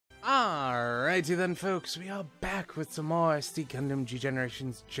Alrighty then, folks, we are back with some more SD Gundam G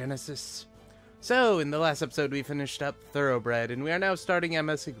Generations Genesis. So, in the last episode we finished up Thoroughbred, and we are now starting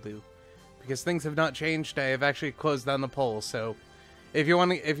MS Igloo. Because things have not changed, I have actually closed down the poll, so if you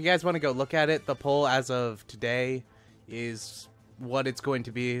guys want to go look at it, the poll as of today is what it's going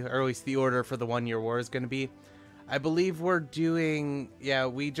to be, or at least the order for the 1 year war is going to be. I believe we're doing,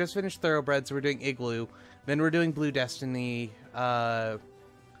 we just finished Thoroughbred, so we're doing Igloo, then we're doing Blue Destiny,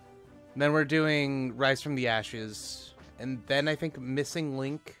 then we're doing Rise from the Ashes, and then I think Missing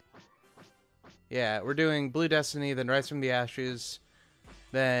Link. Yeah, we're doing Blue Destiny, then Rise from the Ashes,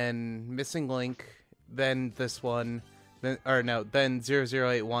 then Missing Link, then this one, then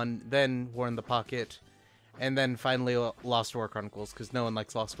 0081, then War in the Pocket, and then finally Lost War Chronicles, because no one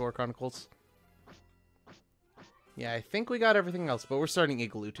likes Lost War Chronicles. Yeah, I think we got everything else, but we're starting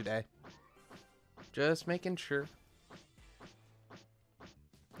Igloo today. Just making sure.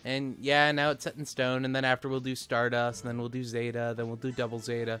 And yeah, now it's set in stone, and then after we'll do Stardust, and then we'll do Zeta, then we'll do Double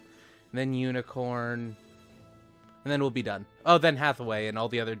Zeta, and then Unicorn, and then we'll be done. Oh, then Hathaway and all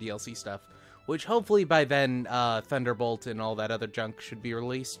the other DLC stuff, which hopefully by then Thunderbolt and all that other junk should be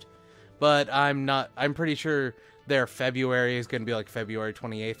released. But I'm pretty sure their February is going to be like February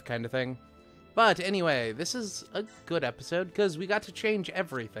 28th kind of thing. But anyway, this is a good episode because we got to change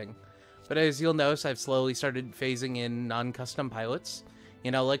everything. But as you'll notice, I've slowly started phasing in non-custom pilots. You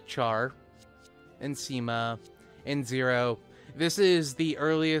know, like Char, and Seema, and Zero. This is the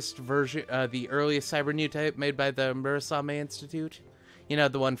earliest version, the earliest cyber new type made by the Murasame Institute. You know,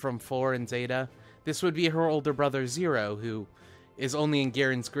 the one from 4 and Zeta. This would be her older brother, Zero, who is only in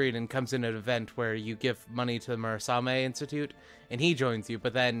Garen's Greed and comes in an event where you give money to the Murasame Institute, and he joins you,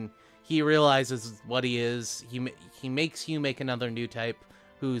 but then he realizes what he is. He makes you make another new type,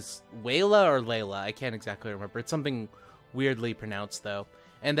 who's Wayla or Layla. I can't exactly remember. It's something weirdly pronounced, though.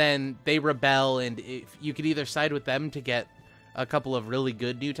 And then they rebel, and if you could either side with them to get a couple of really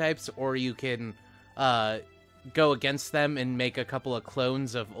good new types, or you can go against them and make a couple of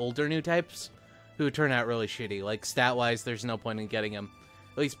clones of older new types who turn out really shitty. Like, stat-wise, there's no point in getting them.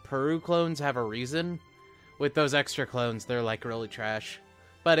 At least Peru clones have a reason. With those extra clones, they're, like, really trash.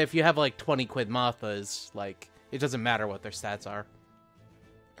 But if you have, like, 20 Quid Mothas, like, it doesn't matter what their stats are.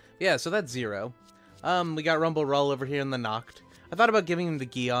 Yeah, so that's Zero. We got Rumble Roll over here in the Noct. I thought about giving him the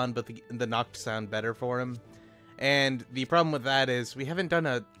Gion, but the Noct sound better for him. And the problem with that is we haven't done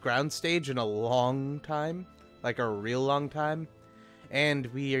a ground stage in a long time. Like a real long time. And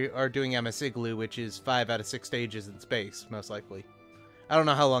we are doing MS Igloo, which is 5 out of 6 stages in space, most likely. I don't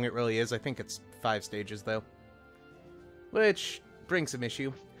know how long it really is. I think it's 5 stages, though. Which brings some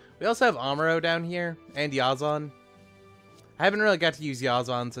issue. We also have Amuro down here, and Yazan. I haven't really got to use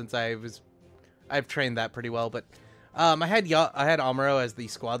Yazan since I've trained that pretty well, but I had Amuro as the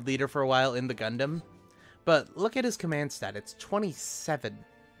squad leader for a while in the Gundam, but look at his command stat, it's 27.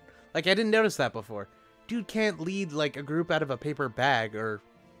 Like, I didn't notice that before. Dude can't lead, like, a group out of a paper bag, or,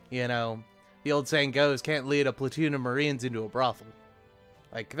 you know, the old saying goes, can't lead a platoon of Marines into a brothel.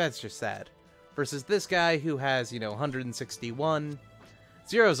 Like, that's just sad. Versus this guy who has, you know, 161.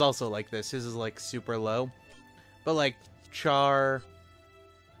 Zero's also like this, his is, like, super low. But, like, Char,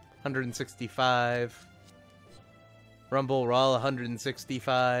 165. Rumble Raw,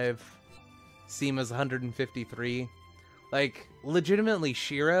 165. Seema's 153. Like, legitimately,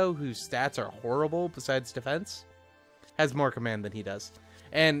 Shiro, whose stats are horrible besides defense, has more command than he does.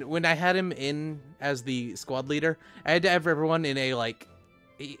 And when I had him in as the squad leader, I had to have everyone in a, like,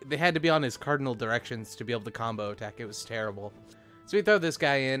 they had to be on his cardinal directions to be able to combo attack. It was terrible. So we throw this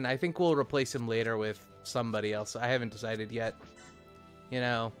guy in. I think we'll replace him later with somebody else. I haven't decided yet. You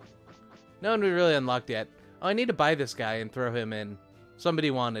know, no one we really unlocked yet. Oh, I need to buy this guy and throw him in.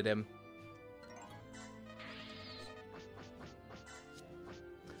 Somebody wanted him.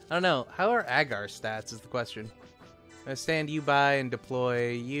 I don't know. How are Agar's stats is the question. I'm gonna stand you by and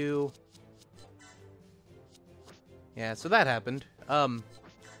deploy you. Yeah, so that happened.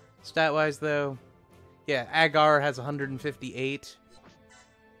 Stat-wise, though, yeah, Agar has 158.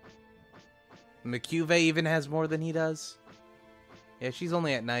 McCuve even has more than he does. Yeah, she's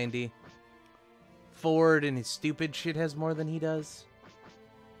only at 90. Ford and his stupid shit has more than he does.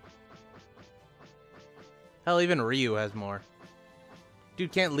 Hell, even Ryu has more.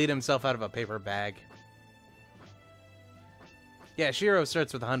 Dude can't lead himself out of a paper bag. Yeah, Shiro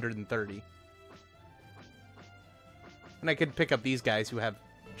starts with 130. And I could pick up these guys who have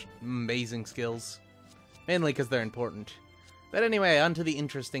amazing skills. Mainly because they're important. But anyway, on to the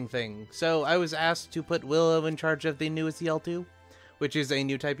interesting thing. So, I was asked to put Willow in charge of the newest EL2, which is a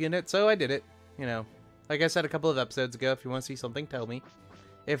new type unit, so I did it. You know, like I said a couple of episodes ago, if you want to see something, tell me.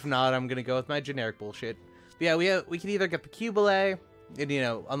 If not, I'm gonna go with my generic bullshit. But yeah, we can either get the Cubile and, you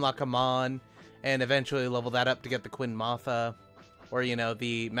know, unlock Amon and eventually level that up to get the Quinn Matha, or, you know,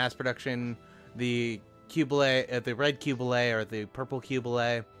 the mass production, the Cubile, the red Cubile or the purple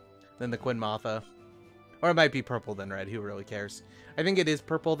Cubile, then the Quinn Matha. Or it might be purple then red, who really cares? I think it is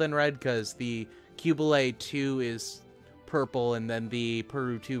purple then red because the Cubile 2 is purple and then the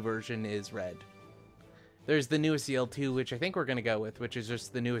Peru 2 version is red. There's the newest EL2, which I think we're going to go with, which is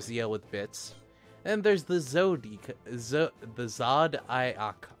just the newest EL with bits. And there's the the Zod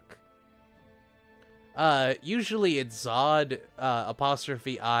Iakok. Usually it's Zod,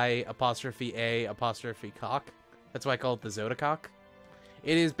 apostrophe I, apostrophe A, apostrophe cock. That's why I call it the Zodacock.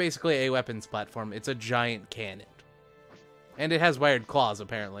 It is basically a weapons platform. It's a giant cannon. And it has wired claws,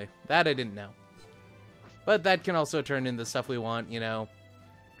 apparently. That I didn't know. But that can also turn into stuff we want, you know.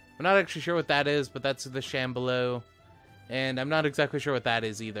 I'm not actually sure what that is, but that's the Shambalo. And I'm not exactly sure what that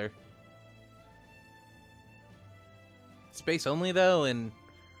is either. Space only, though, and...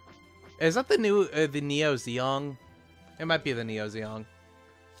 Is that the new, the Neo Zeong? It might be the Neo Zeong.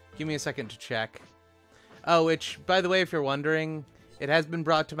 Give me a second to check. Oh, which, by the way, if you're wondering, it has been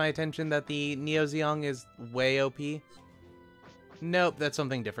brought to my attention that the Neo Zeong is way OP. Nope, that's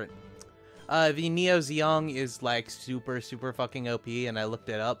something different. The Neo Zeong is, like, super fucking OP, and I looked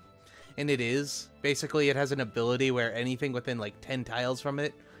it up. And it is. Basically, it has an ability where anything within, like, 10 tiles from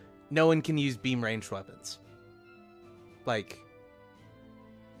it, no one can use beam ranged weapons. Like,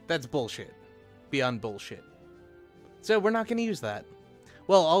 that's bullshit. Beyond bullshit. So we're not going to use that.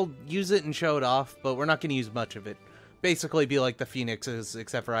 Well, I'll use it and show it off, but we're not going to use much of it. Basically be like the Phoenixes,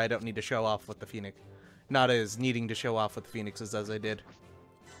 except for I don't need to show off with the Phoenix. Not as needing to show off with the Phoenixes as I did.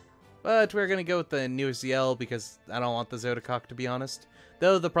 But we're going to go with the newest ZL because I don't want the Zodacock, to be honest.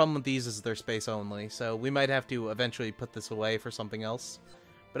 Though the problem with these is they're space only, so we might have to eventually put this away for something else.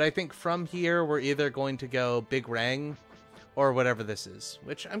 But I think from here, we're either going to go Big Rang, or whatever this is.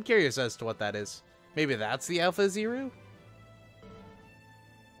 Which, I'm curious as to what that is. Maybe that's the Alpha Zero?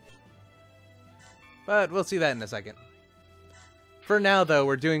 But we'll see that in a second. For now, though,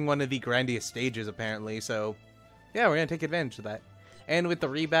 we're doing one of the grandiest stages, apparently, so... yeah, we're gonna take advantage of that. And with the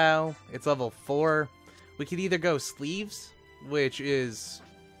Rebow, it's level 4. We could either go Sleeves, which is,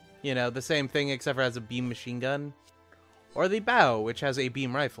 you know, the same thing except for it has a beam machine gun. Or the Bow, which has a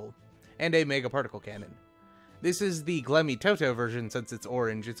beam rifle. And a Mega Particle Cannon. This is the Glemmy Toto version since it's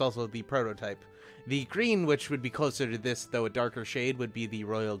orange. It's also the prototype. The green, which would be closer to this, though a darker shade, would be the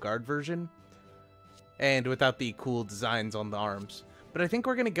Royal Guard version. And without the cool designs on the arms. But I think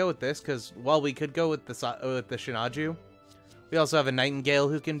we're going to go with this, because while we could go with the Shinaju, we also have a Nightingale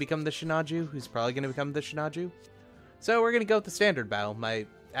who can become the Shinaju, who's probably going to become the Shinaju. So we're going to go with the Standard Bow, my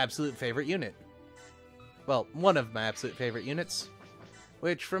absolute favorite unit. Well, one of my absolute favorite units.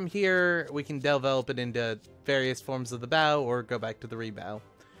 Which, from here, we can develop it into various forms of the bow, or go back to the Rebow.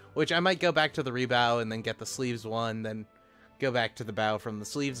 Which I might go back to the Rebow and then get the Sleeves one, then go back to the bow from the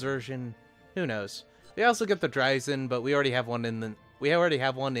Sleeves version. Who knows? We also get the Dryzen, but we already have one in the... we already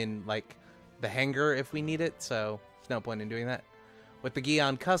have one in, like, the hangar if we need it, so there's no point in doing that. With the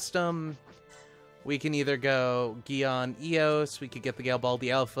Gion Custom, we can either go Gion Eos, we could get the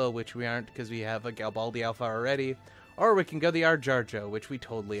Galbaldi Alpha, which we aren't because we have a Galbaldi Alpha already, or we can go the Arjarjo, which we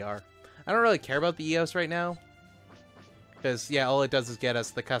totally are. I don't really care about the Eos right now, because, yeah, all it does is get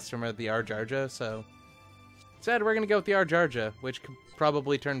us the customer of the Arjarjo, so... instead, we're going to go with the Arjarjo, which could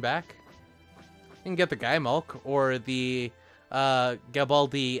probably turn back. You can get the Gaimulk, or the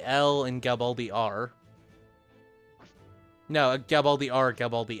Galbaldi L and Galbaldi R. No, Galbaldi R,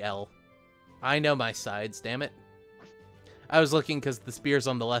 Galbaldi L. I know my sides, damn it. I was looking because the spear's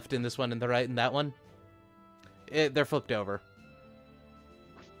on the left in this one and the right in that one. They're flipped over.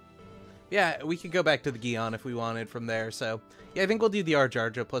 Yeah, we could go back to the Gion if we wanted from there, so... yeah, I think we'll do the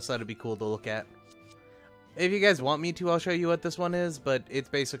Arjarjo, plus that'd be cool to look at. If you guys want me to, I'll show you what this one is, but it's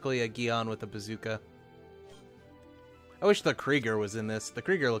basically a Gion with a bazooka. I wish the Krieger was in this. The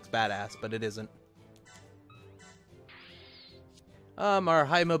Krieger looks badass, but it isn't. Our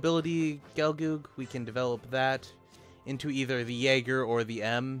high mobility Gelgoog, we can develop that into either the Jaeger or the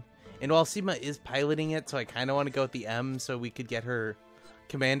M. And while Seema is piloting it, so I kind of want to go with the M so we could get her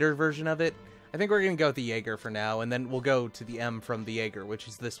commander version of it, I think we're going to go with the Jaeger for now, and then we'll go to the M from the Jaeger, which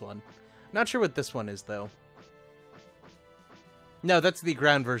is this one. Not sure what this one is, though. No, that's the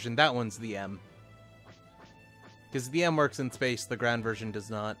ground version. That one's the M. Because the M works in space, the ground version does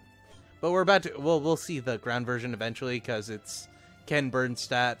not. But we're about to... well, we'll see the ground version eventually, because it's Ken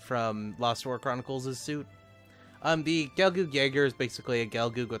Bernstadt from Lost War Chronicles' suit. The Gelgoog Jaeger is basically a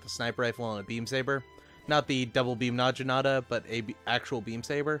Gelgoog with a sniper rifle and a beam saber. Not the double beam Naginata, but a actual beam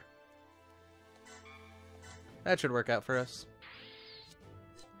saber. That should work out for us.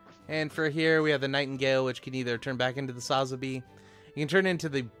 And for here, we have the Nightingale, which can either turn back into the Sazabi. You can turn into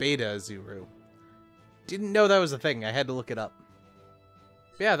the Beta Zuru. Didn't know that was a thing. I had to look it up.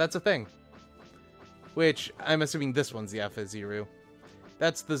 But yeah, that's a thing. Which, I'm assuming this one's the Alpha Zuru.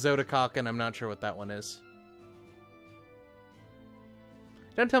 That's the Zodacock, and I'm not sure what that one is.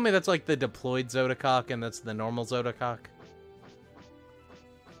 Don't tell me that's like the deployed Zodacock, and that's the normal Zodacock.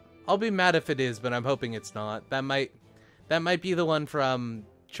 I'll be mad if it is, but I'm hoping it's not. That might be the one from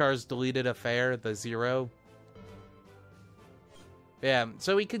Char's Deleted Affair, the Zero. Yeah,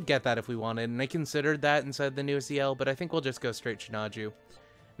 so we could get that if we wanted, and I considered that inside the new CL, but I think we'll just go straight Shinaju.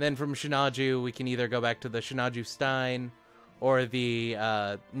 Then from Shinaju, we can either go back to the Shinaju Stein, or the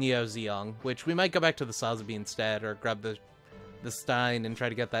Neo Zeong, which we might go back to the Sazabi instead, or grab the Stein and try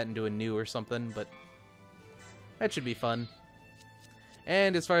to get that into a new or something, but that should be fun.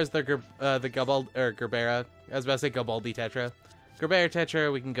 And as far as the Gerbera, I was about to say Gabaldi Tetra. Gerbera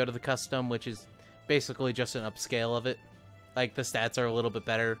Tetra, we can go to the custom, which is basically just an upscale of it. Like, the stats are a little bit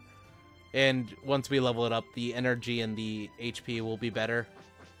better. And once we level it up, the energy and the HP will be better.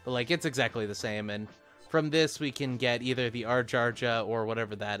 But, like, it's exactly the same. And from this, we can get either the Arjarja or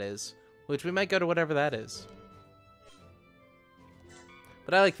whatever that is. Which we might go to whatever that is.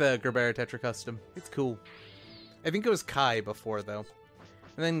 But I like the Gerbera Tetra custom. It's cool. I think it was Kai before, though.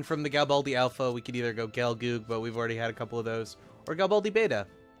 And then from the Galbaldi Alpha, we could either go Galgoog, but we've already had a couple of those, or Galbaldi Beta.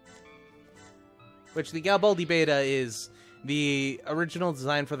 Which the Galbaldi Beta is the original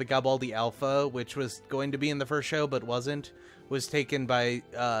design for the Galbaldi Alpha, which was going to be in the first show but wasn't, was taken by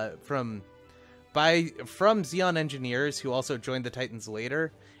from Xeon engineers who also joined the Titans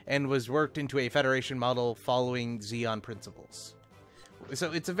later, and was worked into a Federation model following Xeon principles.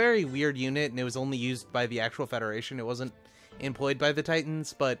 So it's a very weird unit, and it was only used by the actual Federation. It wasn't employed by the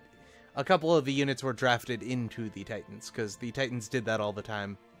Titans, but a couple of the units were drafted into the Titans, because the Titans did that all the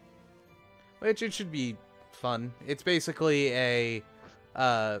time. Which, it should be fun. It's basically a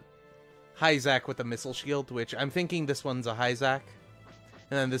Hyzak with a missile shield, which I'm thinking this one's a Hyzak.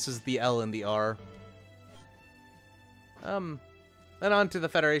 And then this is the L and the R. Then on to the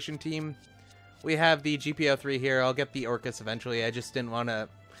Federation team. We have the GPO-3 here. I'll get the Orcus eventually. I just didn't want to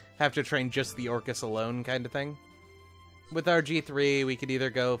have to train just the Orcus alone kind of thing. With our G3, we could either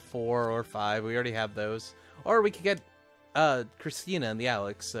go 4 or 5. We already have those. Or we could get Christina and the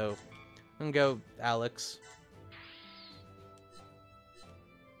Alex, so I'm gonna go Alex.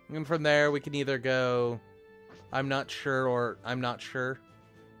 And from there, we can either go I'm not sure or I'm not sure.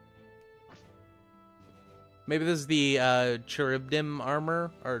 Maybe this is the Charybdim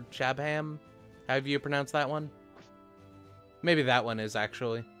armor, or Chabham. However you pronounce that one. Maybe that one is,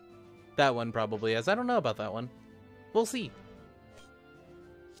 actually. That one probably is. I don't know about that one. We'll see.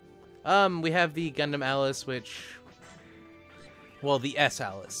 We have the Gundam Alice, which... well, the S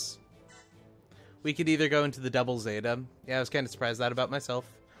Alice. We could either go into the Double Zeta. Yeah, I was kind of surprised that about myself.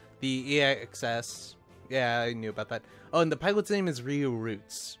 The EXS. Yeah, I knew about that. Oh, and the pilot's name is Ryu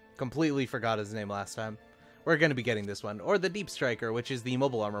Roots. Completely forgot his name last time. We're going to be getting this one. Or the Deep Striker, which is the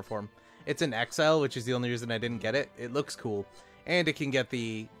mobile armor form. It's an XL, which is the only reason I didn't get it. It looks cool. And it can get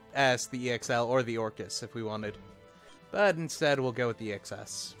the S, the EXL, or the Orcus if we wanted. But instead, we'll go with the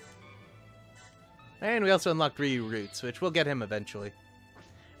XS. And we also unlocked Ryu Roots, which we'll get him eventually.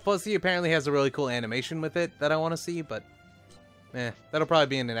 Plus, he apparently has a really cool animation with it that I want to see, but... that'll probably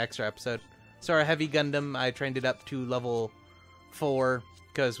be in an extra episode. So our Heavy Gundam, I trained it up to level 4,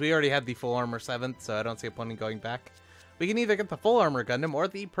 because we already had the full armor 7th, so I don't see a point in going back. We can either get the full armor Gundam or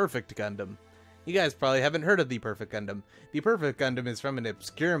the Perfect Gundam. You guys probably haven't heard of the Perfect Gundam. The Perfect Gundam is from an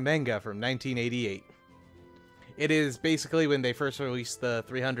obscure manga from 1988. It is basically when they first released the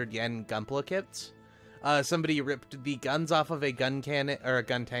 300 yen Gunpla kits. Somebody ripped the guns off of a gun cannon, or a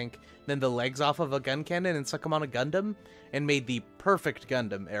gun tank, then the legs off of a gun cannon and stuck them on a Gundam, and made the Perfect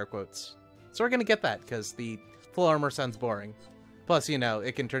Gundam, air quotes. So we're gonna get that, because the full armor sounds boring. Plus, you know,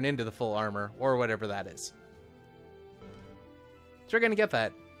 it can turn into the full armor, or whatever that is. So we're gonna get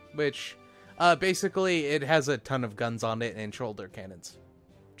that, which, basically, it has a ton of guns on it and shoulder cannons,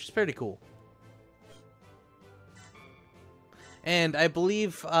 which is pretty cool. And I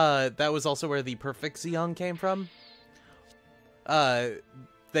believe that was also where the Perfect Zeong came from.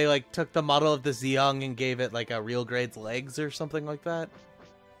 They, like, took the model of the Zeong and gave it, like, a real grade's legs or something like that.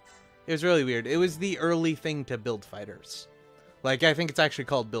 It was really weird. It was the early thing to build fighters. Like, I think it's actually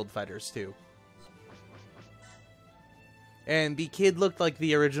called Build Fighters, too. And the kid looked like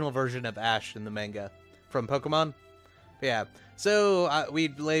the original version of Ash in the manga from Pokemon. But yeah, So I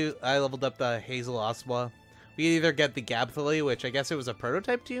leveled up the Hazel Oswa. We could either get the Gabthily, which I guess it was a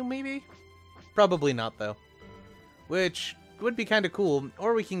prototype to, maybe? Probably not, though. Which would be kind of cool.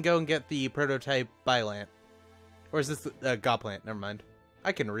 Or we can go and get the prototype Bylant. Or is this Goplant? Never mind.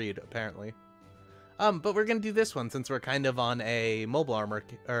 I can read, apparently. But we're gonna do this one since we're kind of on a mobile armor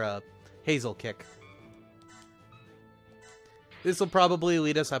or a Hazel kick. This will probably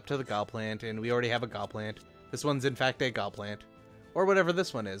lead us up to the Goplant, and we already have a Goplant. This one's in fact a Goplant, or whatever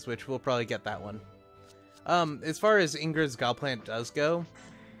this one is, which we'll probably get that one. As far as Ingrid's Goplant does go,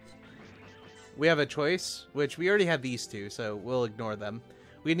 we have a choice, which we already have these two, so we'll ignore them.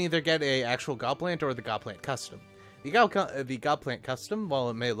 We can either get a actual Goplant or the Goplant Custom. The Goplant Custom, while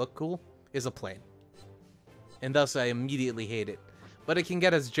it may look cool, is a plane. And thus I immediately hate it. But it can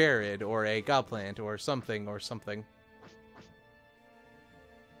get us Jared, or a Goplant, or something, or something.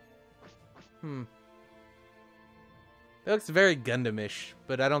 It looks very Gundam-ish,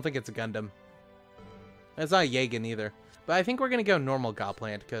 but I don't think it's a Gundam. It's not Jagan either. But I think we're going to go normal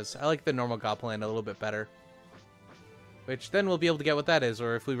Goplant, because I like the normal Goplant a little bit better. Which then we'll be able to get what that is,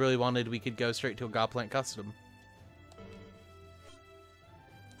 or if we really wanted, we could go straight to a Goplant Custom.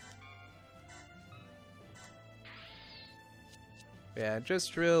 Yeah,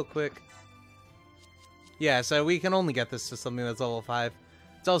 just real quick. Yeah, so we can only get this to something that's level 5.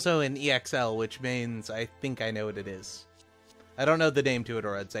 It's also an EXL, which means I think I know what it is. I don't know the name to it,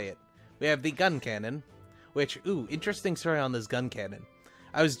 or I'd say it. We have the Gun Cannon, which, ooh, interesting story on this Gun Cannon.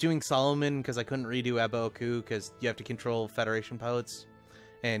 I was doing Solomon because I couldn't redo Ebo-Oku because you have to control Federation pilots,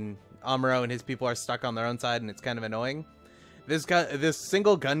 and Amuro and his people are stuck on their own side, and it's kind of annoying. This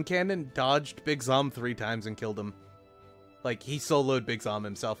single Gun Cannon dodged Big Zom 3 times and killed him. Like, he soloed Big Zom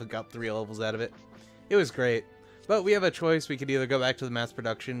himself and got 3 levels out of it. It was great. But we have a choice. We could either go back to the mass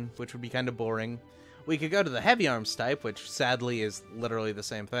production, which would be kind of boring. We could go to the heavy arms type, which sadly is literally the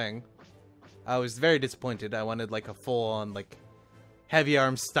same thing. I was very disappointed. I wanted like a full-on like heavy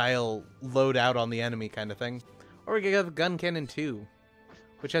arms style loadout on the enemy kind of thing. Or we could go to the Gun Cannon 2,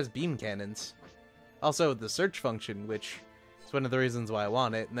 which has beam cannons. Also the search function, which is one of the reasons why I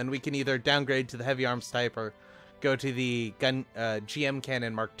want it. And then we can either downgrade to the heavy arms type or go to the GM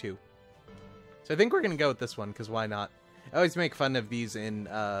Cannon Mark II. So I think we're going to go with this one, because why not? I always make fun of these in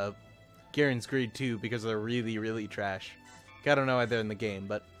Garen's Greed 2, because they're really, really trash. I don't know why they're in the game,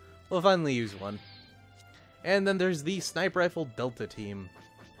 but we'll finally use one. And then there's the Sniper Rifle Delta team.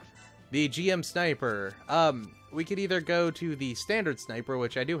 The GM Sniper. We could either go to the Standard Sniper,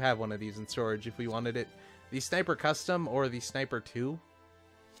 which I do have one of these in storage if we wanted it, the Sniper Custom, or the Sniper 2.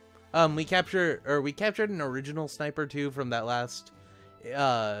 We captured an original Sniper 2 from that last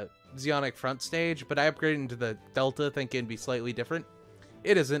Zeonic Front stage, but I upgraded into the Delta thinking it'd be slightly different.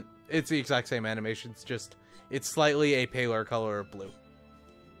 It isn't. It's the exact same animations, just it's slightly a paler color of blue.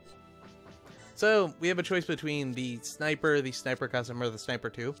 So we have a choice between the Sniper Custom, or the Sniper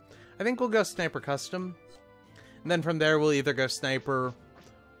 2. I think we'll go Sniper Custom. And then from there we'll either go Sniper,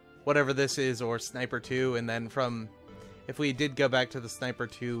 whatever this is, or Sniper 2, and then from, if we did go back to the Sniper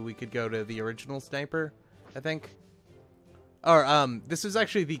 2, we could go to the original Sniper, I think. Or, this is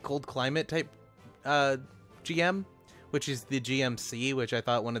actually the Cold Climate type, GM, which is the GMC, which I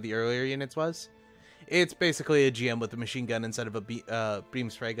thought one of the earlier units was. It's basically a GM with a machine gun instead of a beam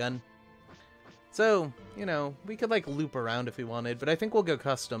spray gun. So, you know, we could, like, loop around if we wanted, but I think we'll go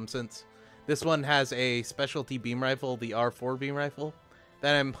custom, since this one has a specialty beam rifle, the R4 beam rifle,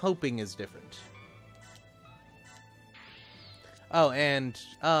 that I'm hoping is different. Oh, and,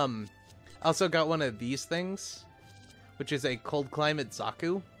 also got one of these things, which is a Cold Climate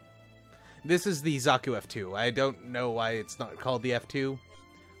Zaku. This is the Zaku F2. I don't know why it's not called the F2,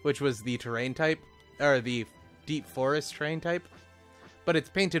 which was the terrain type, or the deep forest terrain type. But it's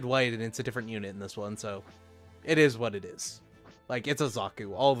painted white and it's a different unit in this one, so it is what it is. Like, it's a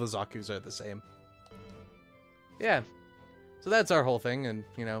Zaku. All the Zakus are the same. Yeah. So that's our whole thing, and,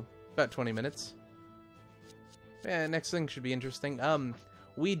 you know, about 20 minutes. Yeah, next thing should be interesting.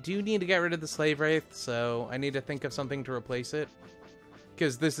 We do need to get rid of the Slave Wraith, so I need to think of something to replace it.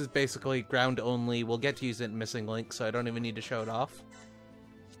 Because this is basically ground only. We'll get to use it in Missing Link, so I don't even need to show it off.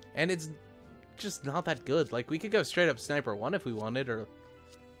 And it's just not that good. Like, we could go straight up Sniper 1 if we wanted, or...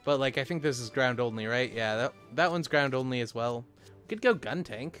 But, like, I think this is ground only, right? Yeah, that one's ground only as well. We could go Gun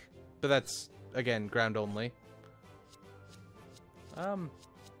Tank, but that's, again, ground only.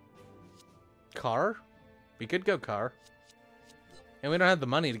 Car? We could go Car. And we don't have the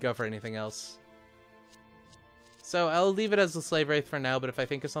money to go for anything else. So I'll leave it as the Slave Wraith for now, but if I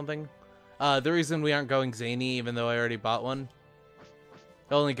think of something... the reason we aren't going Zany, even though I already bought one...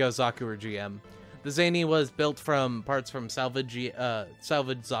 It only goes Zaku or GM. The Zany was built from parts from salvage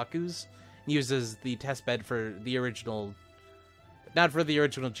Zaku's, uses the test bed for the original, not for the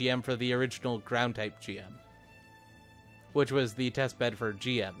original GM, for the original ground type GM, which was the test bed for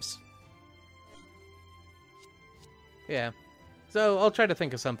GMs. Yeah, so I'll try to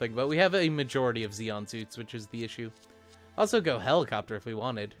think of something, but we have a majority of Zeon suits, which is the issue. Also go helicopter if we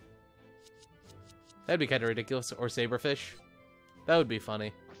wanted. That'd be kind of ridiculous, or saberfish. That would be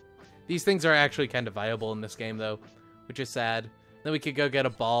funny. These things are actually kind of viable in this game, though, which is sad. Then we could go get a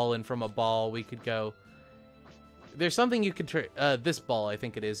ball, and from a ball, we could go... There's something you could... this ball, I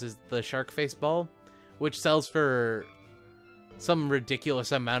think it is the shark face ball, which sells for some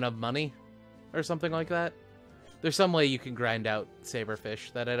ridiculous amount of money, or something like that. There's some way you can grind out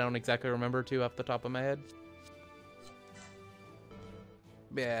saberfish that I don't exactly remember to off the top of my head.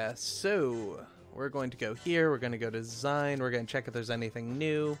 Yeah, so... We're going to go here, we're going to go to design, we're going to check if there's anything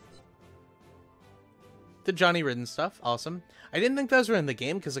new. The Johnny Ridden stuff, awesome. I didn't think those were in the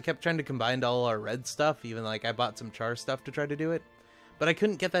game because I kept trying to combine all our red stuff, even like I bought some Char stuff to try to do it. But I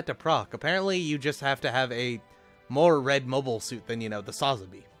couldn't get that to proc. Apparently you just have to have a more red mobile suit than, you know, the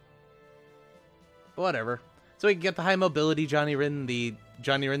Sazabi. But whatever. So we can get the high mobility Johnny Ridden, the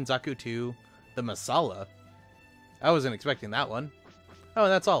Johnny Ridden Zaku 2, the Masala. I wasn't expecting that one. Oh,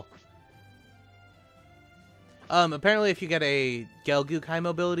 and that's all. Apparently if you get a Gelgoog high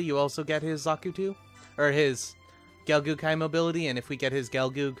mobility, you also get his Zaku 2. Or his Gelgoog high mobility, and if we get his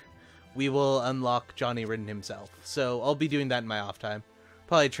Gelgoog, we will unlock Johnny Ridden himself. So I'll be doing that in my off time.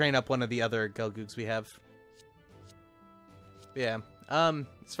 Probably train up one of the other Gelgoogs we have. Yeah.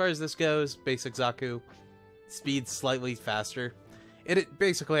 As far as this goes, basic Zaku. Speed's slightly faster. It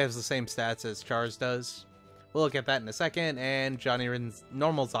basically has the same stats as Char's does. We'll look at that in a second, and Johnny Ridden's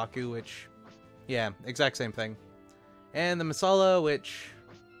normal Zaku, which... Yeah, exact same thing. And the Masala, which...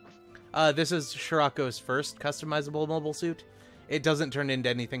 this is Shirako's first customizable mobile suit. It doesn't turn into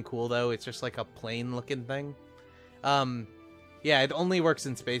anything cool, though. It's just like a plain-looking thing. Yeah, it only works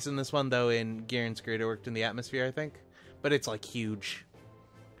in space in this one, though in Gear and Screed it worked in the atmosphere, I think. But it's, like, huge.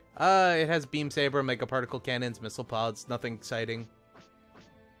 It has Beam Saber, Mega Particle Cannons, Missile Pods, nothing exciting.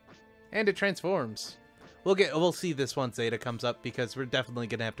 And it transforms. We'll see this once Zeta comes up, because we're definitely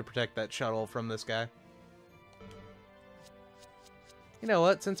gonna have to protect that shuttle from this guy. You know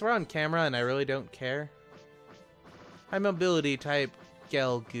what, since we're on camera and I really don't care. High mobility type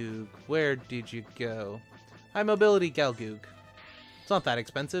Gelgoog, where did you go? High mobility Gelgoog. It's not that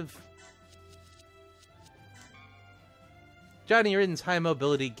expensive. Johnny Ridden's high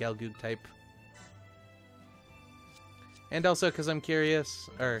mobility Gelgoog type. And also, because I'm curious,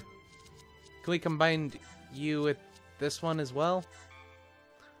 or can we combine you with this one as well?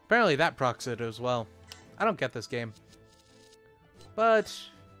 Apparently that procs it as well. I don't get this game. But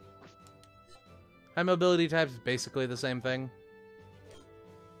high mobility types is basically the same thing.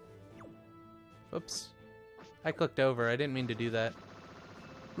 Whoops. I clicked over. I didn't mean to do that.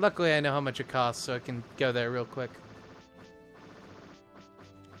 Luckily, I know how much it costs, so I can go there real quick.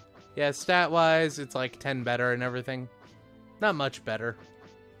 Yeah, stat-wise, it's like 10 better and everything. Not much better.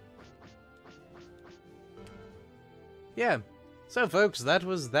 Yeah. So, folks, that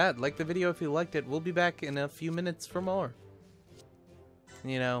was that. Like the video if you liked it. We'll be back in a few minutes for more.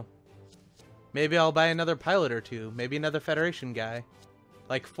 You know, maybe I'll buy another pilot or two. Maybe another Federation guy.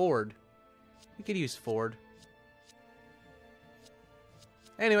 Like Ford. We could use Ford.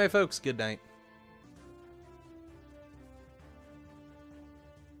 Anyway, folks, good night.